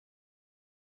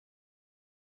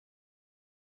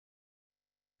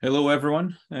Hello,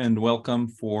 everyone, and welcome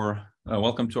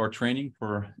to our training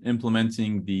for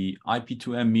implementing the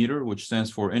IP2M meter, which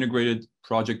stands for Integrated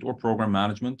Project or Program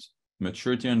Management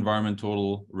Maturity Environment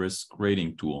Total Risk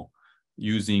Rating Tool,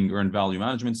 using earned value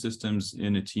management systems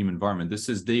in a team environment. This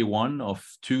is day one of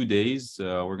 2 days.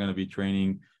 We're going to be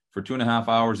training for 2.5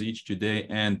 hours each today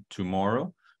and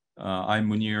tomorrow. I'm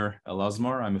Munir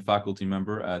El-Azmar. I'm a faculty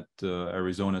member at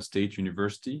Arizona State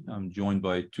University. I'm joined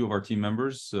by two of our team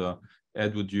members.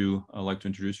 Ed, would you like to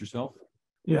introduce yourself?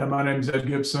 Yeah, my name is Ed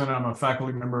Gibson. I'm a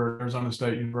faculty member at Arizona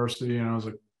State University, and I was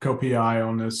a co-PI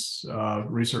on this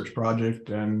research project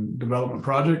and development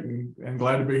project, and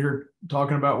glad to be here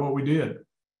talking about what we did.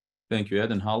 Thank you,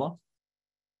 Ed. And Hala?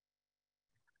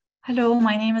 Hello,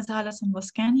 my name is Hala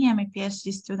Sanboskani. I'm a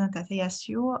PhD student at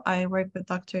ASU. I work with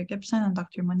Dr. Gibson and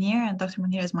Dr. Munir, and Dr.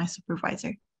 Munir is my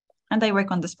supervisor. And I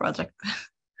work on this project.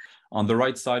 On the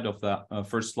right side of that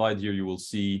first slide here, you will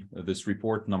see this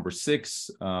report number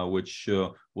 6, which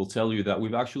will tell you that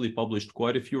we've actually published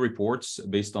quite a few reports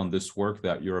based on this work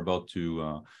that you're about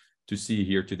to see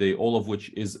here today, all of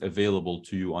which is available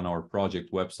to you on our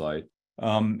project website.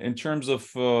 In terms of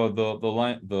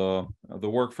the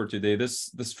work for today,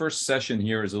 this first session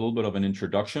here is a little bit of an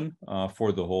introduction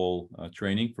for the whole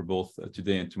training for both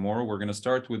today and tomorrow. We're going to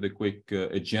start with a quick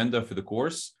agenda for the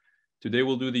course. Today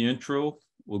we'll do the intro.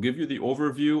 We'll give you the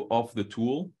overview of the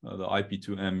tool, the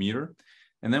IP2M meter,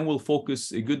 and then we'll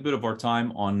focus a good bit of our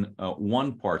time on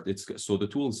one part. So the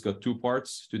tool's got 2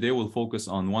 parts. Today we'll focus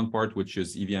on one part, which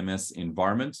is EVMS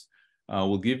environment.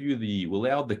 We'll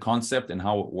lay out the concept and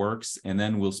how it works, and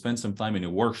then we'll spend some time in a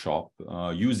workshop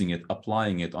using it,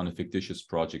 applying it on a fictitious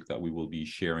project that we will be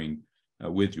sharing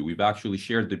with you. We've actually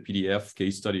shared the PDF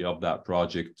case study of that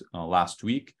project last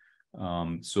week.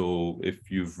 So if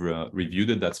you've reviewed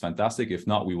it, that's fantastic. If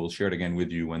not, we will share it again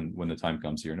with you when the time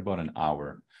comes here in about an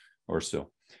hour or so.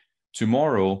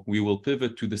 Tomorrow, we will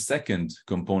pivot to the second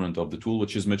component of the tool,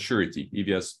 which is maturity,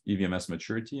 EVMS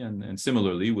maturity. And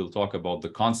similarly, we'll talk about the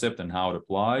concept and how it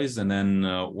applies, and then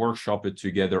workshop it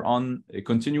together on a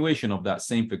continuation of that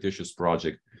same fictitious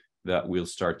project that we'll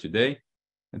start today.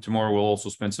 And tomorrow we'll also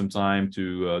spend some time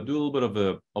to do a little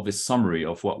bit of a summary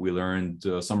of what we learned,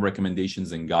 some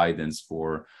recommendations and guidance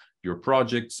for your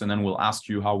projects, and then we'll ask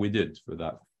you how we did for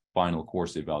that final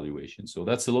course evaluation. So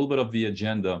that's a little bit of the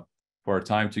agenda for our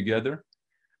time together.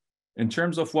 In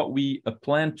terms of what we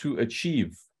plan to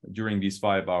achieve during these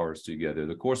 5 hours together,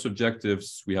 the course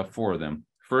objectives, we have 4 of them.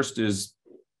 First is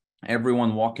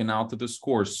everyone walking out of this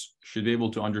course should be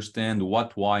able to understand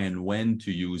what, why, and when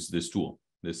to use this tool,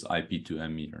 this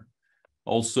IP2M meter.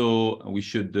 Also, we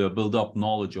should build up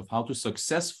knowledge of how to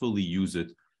successfully use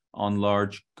it on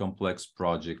large, complex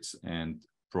projects and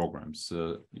programs.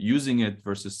 Using it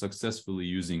versus successfully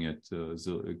using it,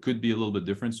 it could be a little bit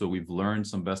different. So we've learned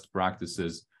some best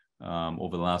practices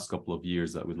over the last couple of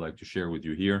years that we'd like to share with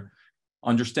you here.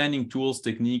 Understanding tools,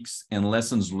 techniques, and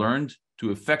lessons learned to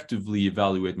effectively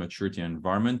evaluate maturity and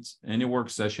environment in a work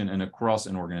session and across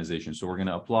an organization. So we're going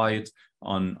to apply it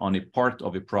on a part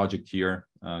of a project here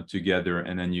together,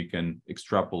 and then you can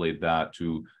extrapolate that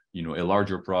to a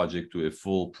larger project, to a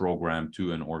full program,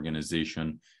 to an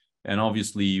organization. And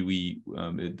obviously,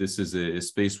 this is a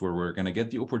space where we're going to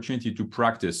get the opportunity to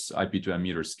practice IP2M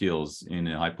meter skills in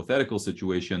a hypothetical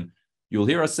situation. You'll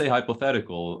hear us say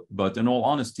hypothetical, but in all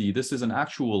honesty, this is an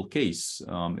actual case,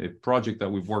 a project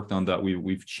that we've worked on that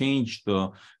we've changed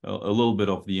a little bit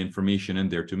of the information in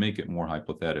there to make it more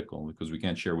hypothetical, because we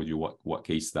can't share with you what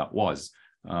case that was.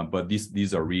 But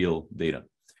these are real data.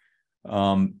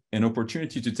 An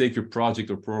opportunity to take your project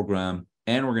or program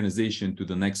and organization to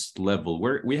the next level,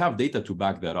 where we have data to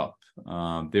back that up.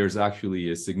 There's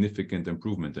actually a significant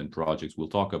improvement in projects. We'll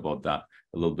talk about that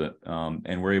a little bit.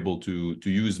 And we're able to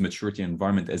use maturity and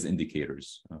environment as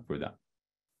indicators for that.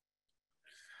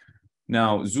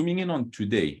 Now, zooming in on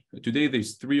today. Today,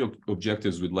 there's 3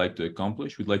 objectives we'd like to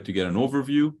accomplish. We'd like to get an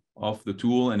overview of the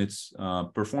tool and its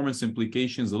performance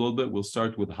implications a little bit. We'll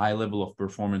start with high level of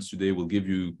performance today. We'll give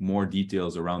you more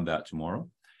details around that tomorrow.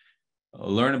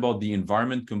 Learn about the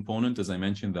environment component, as I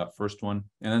mentioned, that first one,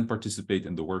 and then participate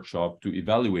in the workshop to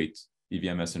evaluate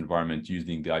EVMS environment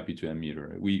using the IP2M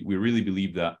meter. We really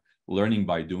believe that learning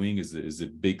by doing is a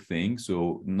big thing.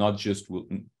 So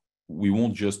we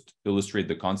won't just illustrate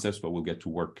the concepts, but we'll get to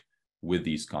work with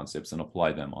these concepts and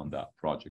apply them on that project.